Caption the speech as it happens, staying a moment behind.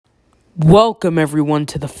Welcome, everyone,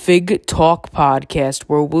 to the Fig Talk podcast,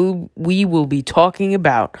 where we will be talking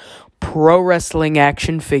about pro wrestling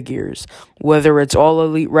action figures. Whether it's All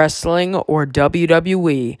Elite Wrestling or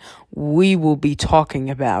WWE, we will be talking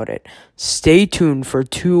about it. Stay tuned for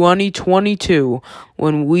 2022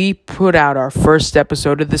 when we put out our first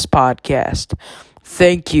episode of this podcast.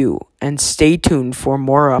 Thank you, and stay tuned for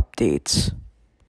more updates.